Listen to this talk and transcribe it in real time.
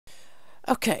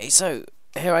Okay, so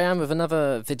here I am with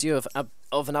another video of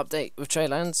an update with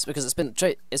Tradelands because it's been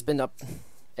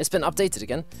updated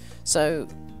again. So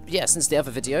yeah, since the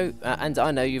other video, and I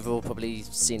know you've all probably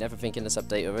seen everything in this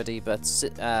update already, but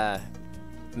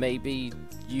maybe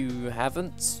you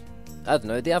haven't. I don't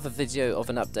know. The other video of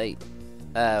an update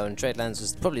on Tradelands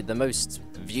was probably the most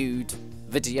viewed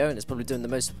video, and it's probably doing the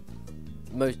most.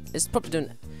 It's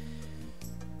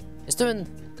doing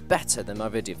better than my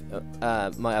video,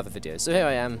 my other video. So here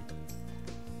I am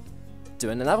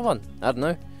doing another one. I don't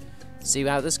know. See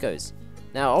how this goes.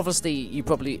 Now, obviously, you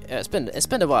probably it's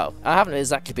been a while. I haven't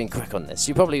exactly been quick on this.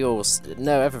 You probably all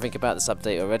know everything about this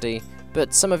update already,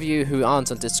 but some of you who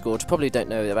aren't on Discord probably don't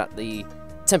know about the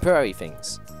temporary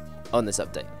things on this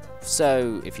update.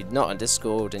 So, if you're not on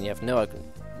Discord and you have you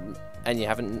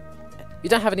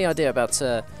don't have any idea about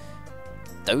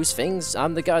those things,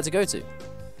 I'm the guy to go to.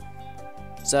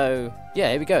 So yeah,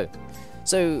 here we go.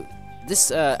 So this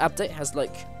update has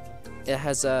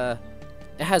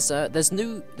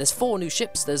there's 4 new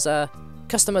ships. There's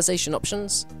customization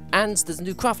options and there's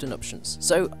new crafting options.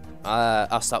 So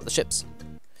I'll start with the ships.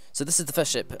 So this is the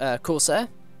first ship, Corsair.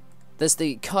 There's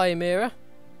the Chimera.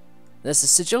 There's the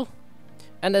Sigil,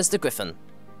 and there's the Griffin.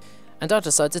 And I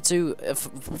decided to,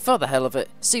 for the hell of it,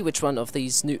 see which one of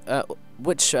these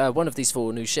one of these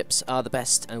 4 new ships are the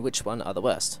best and which one are the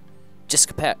worst.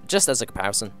 Just as a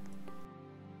comparison.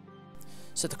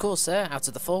 So the Corsair, out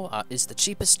of the 4, is the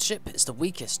cheapest ship, it's the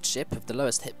weakest ship with the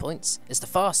lowest hit points, it's the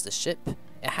fastest ship,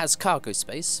 it has cargo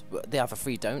space, the other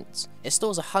 3 don't, it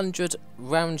stores 100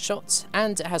 round shots,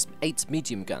 and it has 8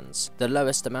 medium guns, the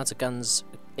lowest amount of guns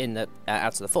in the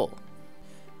out of the 4.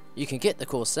 You can get the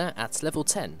Corsair at level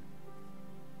 10.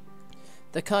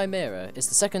 The Chimera is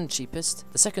the 2nd cheapest,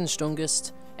 the 2nd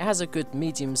strongest, it has a good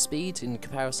medium speed in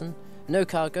comparison, no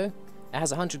cargo. It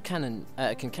has 100 cannon,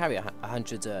 it can carry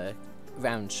 100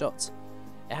 round shot.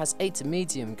 It has 8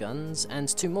 medium guns and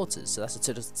 2 mortars, so that's a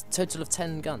total of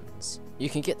 10 guns. You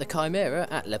can get the Chimera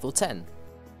at level 10.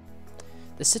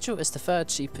 The Sigil is the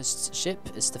 3rd cheapest ship,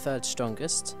 it's the 3rd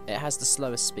strongest, it has the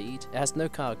slowest speed, it has no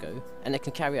cargo, and it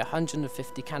can carry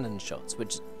 150 cannon shots,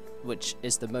 which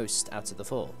is the most out of the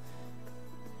 4.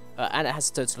 And it has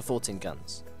a total of 14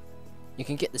 guns. You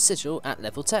can get the Sigil at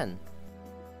level 10.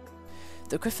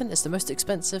 The Griffin is the most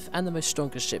expensive and the most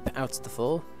strongest ship out of the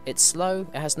 4. It's slow,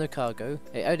 it has no cargo,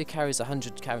 it only carries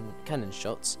 100 cannon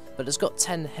shots, but it's got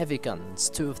 10 heavy guns,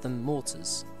 2 of them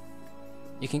mortars.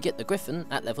 You can get the Griffin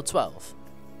at level 12.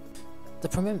 The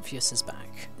Prometheus is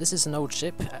back. This is an old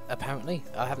ship, apparently.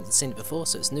 I haven't seen it before,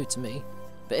 so it's new to me.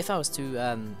 But if I was to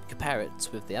compare it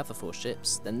with the other 4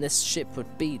 ships, then this ship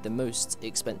would be the most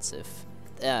expensive.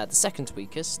 The 2nd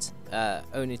weakest,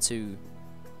 only to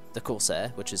the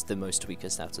Corsair, which is the most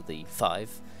weakest out of the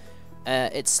 5.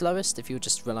 It's slowest if you're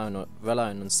just relying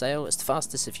on sail. It's the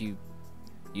fastest if you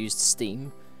used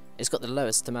steam. It's got the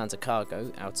lowest amount of cargo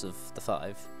out of the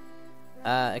 5.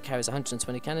 It carries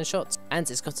 120 cannon shots, and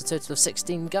it's got a total of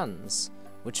 16 guns,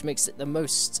 which makes it the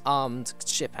most armed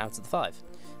ship out of the 5.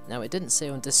 Now, it didn't say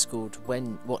on Discord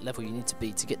what level you need to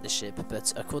be to get the ship,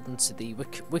 but according to the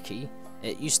wiki,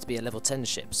 it used to be a level 10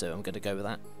 ship, so I'm going to go with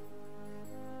that.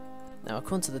 Now,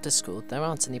 according to the Discord, there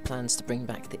aren't any plans to bring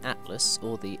back the Atlas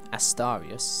or the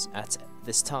Astarius at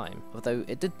this time, although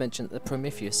it did mention that the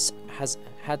Prometheus has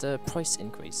had a price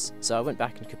increase, so I went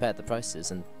back and compared the prices,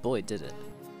 and boy did it.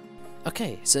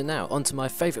 Okay, so now on to my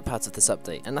favourite part of this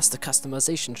update, and that's the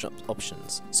customization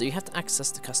options. So you have to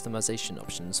access the customization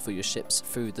options for your ships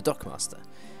through the Dockmaster,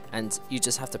 and you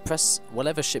just have to press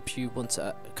whatever ship you want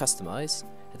to customize,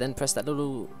 and then press that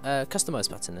little customize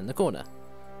button in the corner.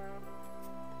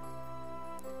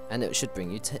 And it should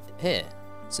bring you to here.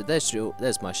 So there's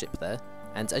my ship there,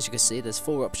 and as you can see, there's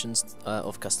 4 options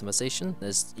of customization.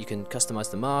 You can customize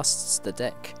the masts, the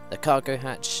deck, the cargo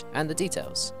hatch, and the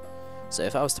details. So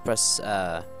if I was to press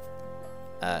to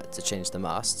change the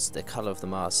masts, the colour of the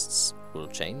masts will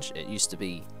change. It used to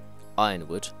be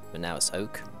ironwood, but now it's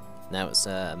oak. Now it's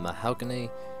mahogany,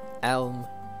 elm,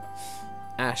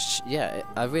 ash. Yeah,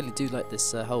 I really do like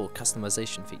this whole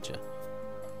customization feature.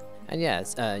 And yeah,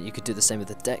 you could do the same with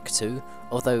the deck too,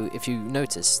 although if you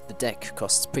notice, the deck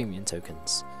costs premium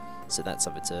tokens, so that's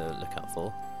something to look out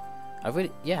for. As you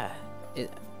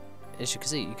can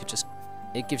see,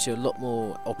 it gives you a lot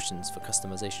more options for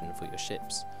customization for your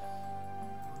ships.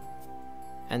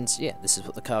 And yeah, this is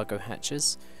what the cargo hatch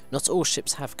is. Not all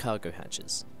ships have cargo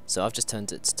hatches, so I've just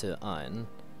turned it to iron.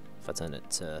 If I turn it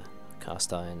to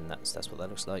cast iron, that's what that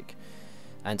looks like.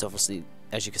 And obviously,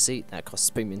 as you can see, that costs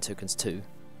premium tokens too.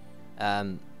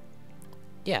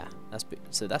 Yeah, that's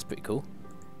pretty cool.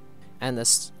 And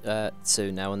there's so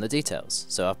now on the details.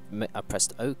 So I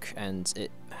pressed oak, and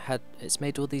it's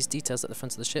made all these details at the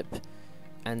front of the ship,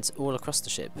 and all across the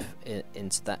ship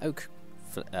into that oak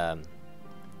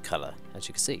colour, as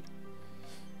you can see.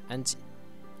 And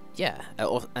yeah,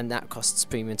 and that costs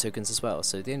premium tokens as well.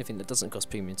 So the only thing that doesn't cost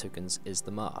premium tokens is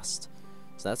the mast.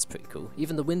 So that's pretty cool.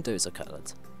 Even the windows are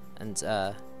coloured, and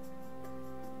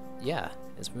yeah,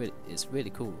 it's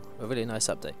really cool. A really nice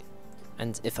update.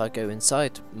 And if I go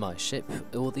inside my ship,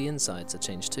 all the insides are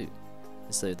changed too.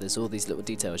 So there's all these little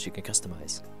details you can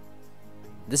customize.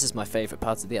 This is my favourite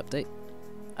part of the update.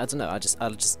 I don't know. I'll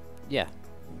just yeah.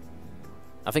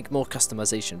 I think more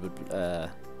customization would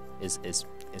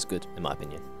is good in my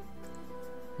opinion.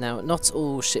 Now, not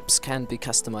all ships can be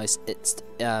customized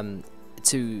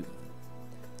to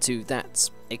that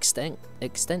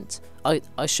extent.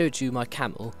 I showed you my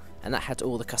camel, and that had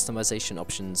all the customization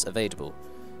options available.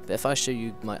 But if I show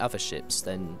you my other ships,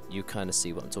 then you kind of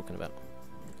see what I'm talking about.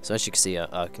 So as you can see,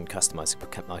 I can customize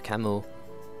my camel.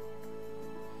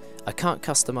 I can't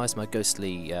customize my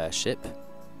ghostly ship.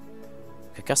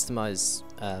 I can customize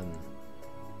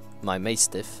my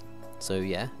mastiff. So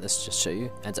yeah, let's just show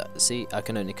you. And see, I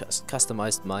can only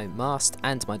customize my mast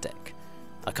and my deck.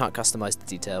 I can't customize the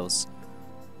details.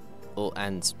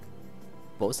 And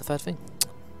what was the third thing?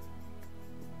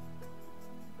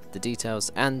 The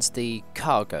details and the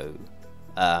cargo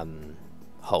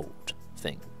hold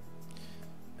thing,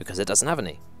 because it doesn't have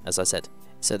any, as I said.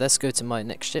 So let's go to my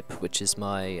next ship, which is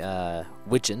my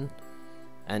Widgeon,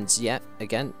 and yeah,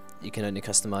 again, you can only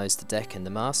customize the deck and the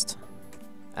mast.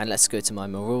 And let's go to my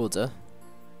Marauder,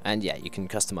 and yeah, you can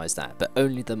customize that, but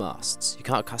only the masts. You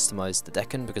can't customize the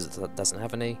Deccan because it doesn't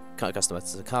have any. Can't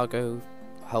customize the cargo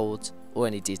hold or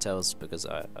any details because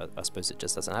I suppose it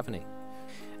just doesn't have any.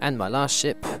 And my last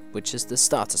ship, which is the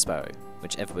Starter Sparrow,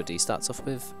 which everybody starts off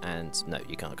with, and no,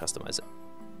 you can't customize it.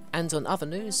 And on other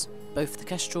news, both the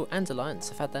Kestrel and Alliance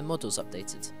have had their models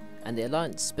updated, and the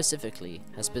Alliance specifically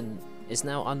is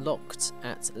now unlocked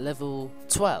at level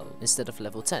 12 instead of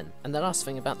level 10. And the last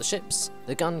thing about the ships,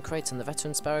 the gun crate on the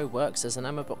Veteran Sparrow works as an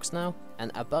ammo box now, and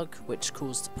a bug which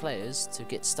caused players to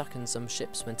get stuck in some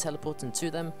ships when teleporting to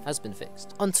them has been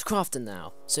fixed. On to crafting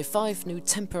now. So 5 new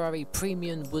temporary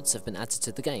premium woods have been added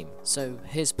to the game. So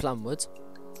here's plum wood,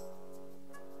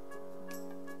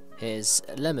 here's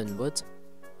lemon wood,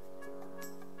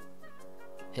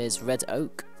 here's red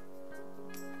oak,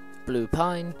 blue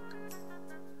pine,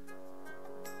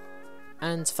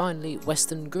 and finally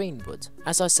western greenwood.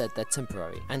 As I said, they're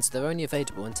temporary, and they're only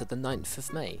available until the 9th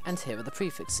of May. And here are the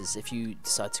prefixes if you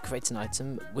decide to create an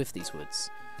item with these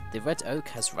woods. The red oak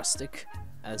has rustic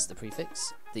as the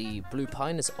prefix, the blue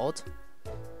pine is odd,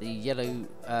 the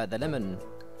lemon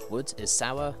wood is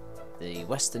sour, the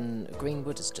western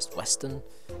greenwood is just western,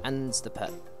 and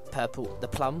the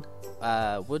plum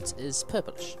wood is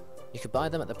purplish. You could buy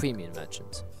them at the premium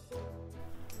merchant.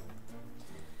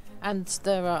 And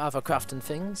there are other crafting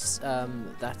things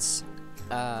that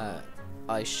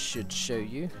I should show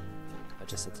you. I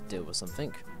just had to deal with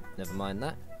something. Never mind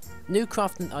that. New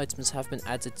crafting items have been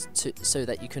added so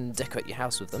that you can decorate your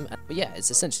house with them. But yeah,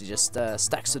 it's essentially just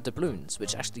stacks of doubloons,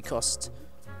 which actually cost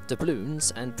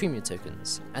doubloons and premium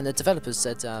tokens. And the developers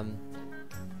said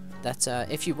that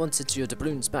if you wanted your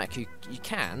doubloons back, you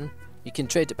can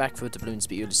trade it back for doubloons,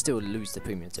 but you'll still lose the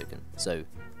premium token. So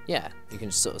yeah, you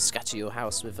can just sort of scatter your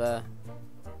house with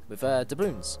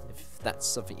doubloons, if that's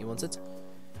something you wanted.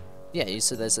 Yeah,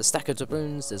 so there's a stack of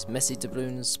doubloons, there's messy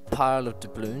doubloons, pile of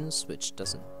doubloons, which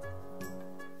doesn't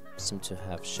seem to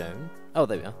have shown. Oh,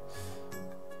 there we are.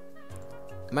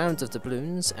 Mound of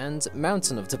doubloons and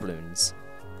mountain of doubloons.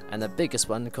 And the biggest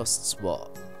one costs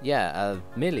what? Yeah,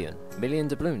 a million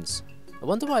doubloons. I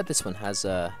wonder why this one has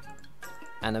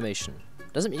animation.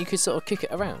 Doesn't mean you could sort of kick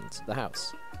it around the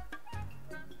house.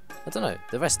 I don't know,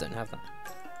 the rest don't have that.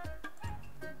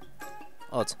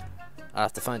 Odd. I'll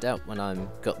have to find out when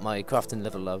I've got my crafting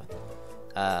level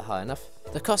high enough.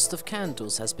 The cost of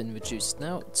candles has been reduced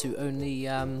now to only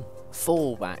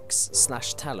 4 wax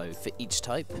 / tallow for each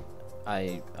type.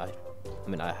 I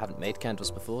mean, I haven't made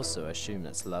candles before, so I assume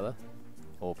that's lower.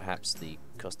 Or perhaps the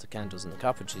cost of candles in the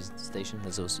carpentry station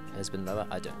has been lower,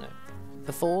 I don't know.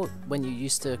 Before, when you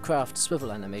used to craft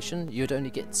swivel animation, you'd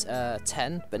only get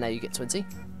 10, but now you get 20.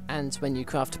 And when you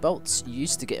craft bolts, you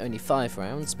used to get only 5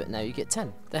 rounds, but now you get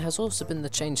 10. There has also been the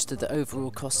change to the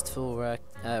overall cost for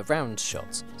round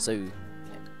shots. So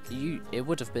it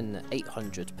would have been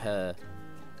 800 per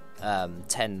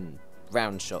 10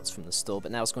 round shots from the store,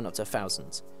 but now it's gone up to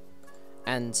 1,000.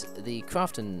 And the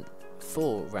crafting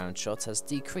 4 round shot has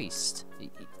decreased.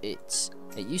 It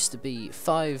used to be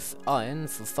 5 iron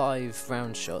for 5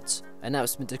 round shots, and now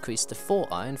it's been decreased to 4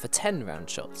 iron for 10 round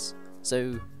shots.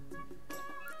 So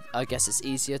I guess it's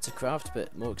easier to craft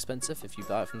but more expensive if you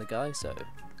buy it from the guy, so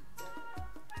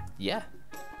yeah.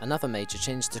 Another major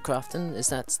change to crafting is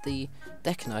that the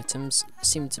decking items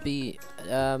seem to be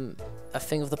a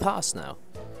thing of the past now.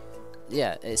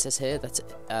 Yeah, it says here that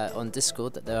on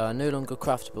Discord that they are no longer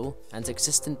craftable and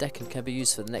existing decking can be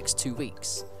used for the next 2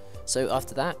 weeks. So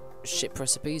after that, ship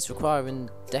recipes requiring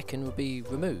decking will be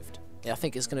removed. Yeah, I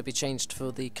think it's going to be changed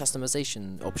for the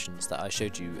customization options that I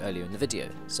showed you earlier in the video.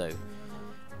 So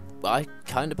I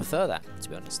kind of prefer that, to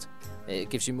be honest. It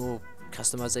gives you more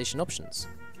customization options.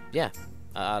 Yeah,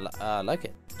 I like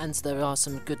it. And there are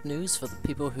some good news for the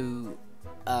people who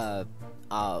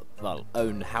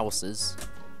own houses.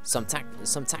 Some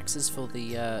taxes for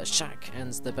the shack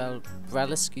and the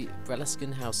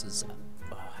Breliskin houses,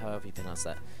 however you pronounce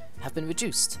that, have been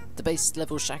reduced. The base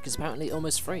level shack is apparently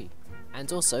almost free,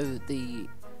 and also the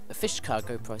fish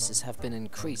cargo prices have been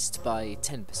increased by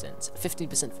 10%,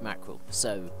 15% for mackerel.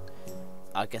 So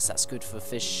I guess that's good for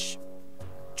fish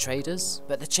traders.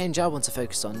 But the change I want to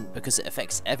focus on, because it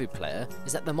affects every player,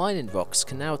 is that the mining rocks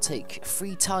can now take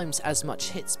 3 times as much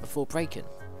hits before breaking.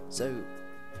 So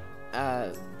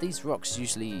these rocks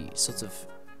usually sort of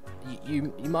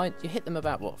you hit them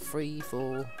about what, 3,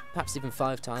 4, perhaps even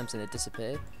 5 times and they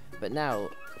disappear. But now,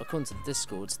 according to the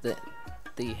Discord,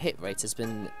 the hit rate has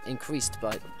been increased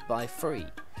by 3.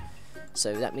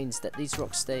 So that means that these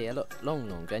rocks stay a lot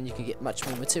longer and you can get much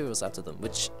more materials out of them,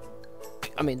 which,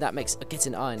 I mean, that makes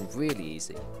getting iron really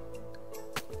easy.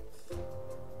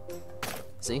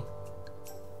 See?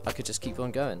 I could just keep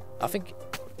on going. I think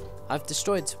I've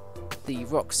destroyed the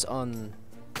rocks on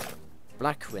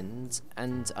Blackwind,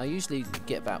 and I usually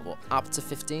get about, what, up to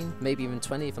 15, maybe even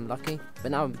 20 if I'm lucky,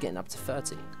 but now I'm getting up to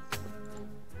 30.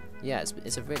 Yeah,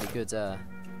 it's a really good,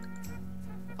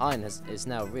 iron is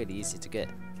now really easy to get.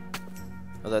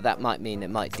 Although that might mean it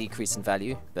might decrease in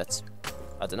value, but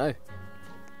I don't know.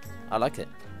 I like it.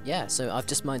 Yeah, so I've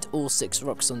just mined all 6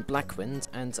 rocks on Blackwind,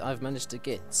 and I've managed to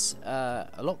get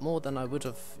a lot more than I would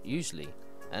have usually.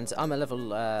 And I'm a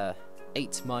level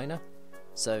 8 miner,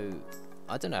 so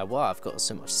I don't know why I've got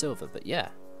so much silver, but yeah,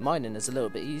 mining is a little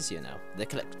bit easier now.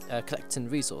 They're collecting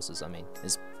resources, I mean,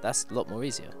 that's a lot more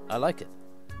easier. I like it.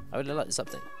 I really like this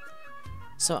update.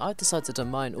 So I decided to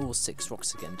mine all 6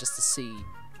 rocks again, just to see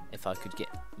if I could get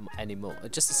any more,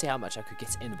 just to see how much I could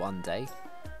get in one day.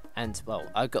 And well,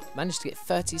 I managed to get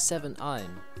 37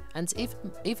 iron, and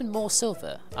even more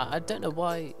silver. I don't know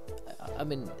why. I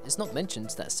mean, it's not mentioned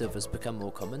that silver's become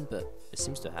more common, but it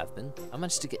seems to have been. I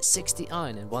managed to get 60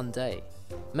 iron in one day.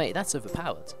 Mate, that's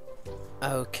overpowered.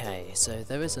 Okay, so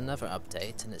there is another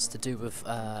update, and it's to do with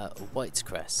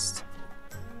Whitecrest.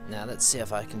 Now let's see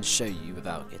if I can show you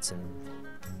without getting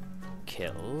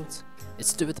killed.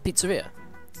 It's to do with the pizzeria.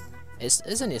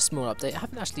 It's only a small update. I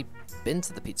haven't actually been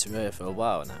to the pizzeria for a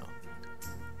while now.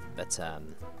 But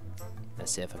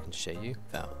let's see if I can show you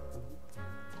without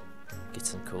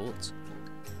getting caught.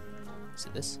 Is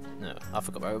it this? No, I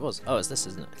forgot where it was. Oh, it's this,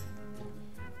 isn't it?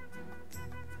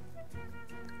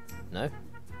 No?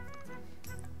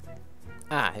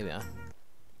 Ah, here we are.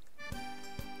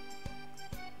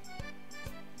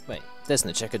 Wait, there's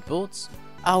no checkered boards?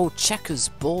 Oh, checkers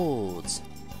boards!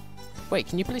 Wait,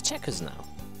 can you play checkers now?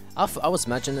 I was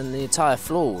imagining the entire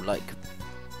floor like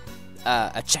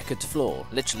a checkered floor,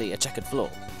 literally a checkered floor.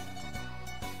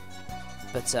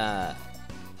 But I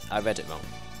read it wrong.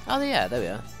 Oh yeah, there we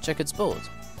are, checkered board.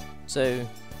 So,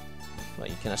 well,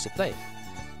 you can actually play.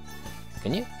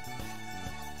 Can you?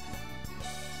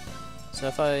 So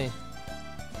if I...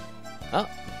 Oh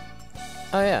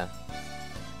yeah.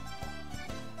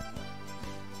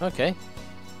 Okay.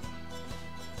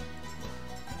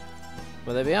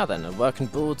 Well, there we are then, a working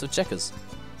board of checkers.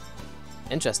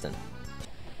 Interesting.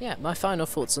 Yeah, my final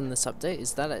thoughts on this update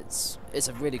is that it's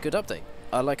a really good update.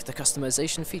 I like the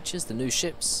customization features, the new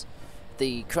ships,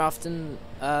 the crafting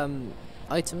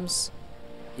items.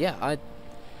 Yeah, I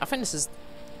think this is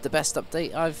the best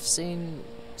update I've seen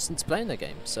since playing the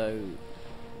game. So,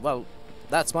 well,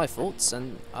 that's my thoughts,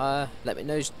 and let me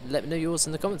know yours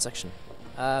in the comment section.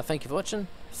 Thank you for watching.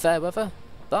 Fair weather.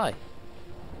 Bye.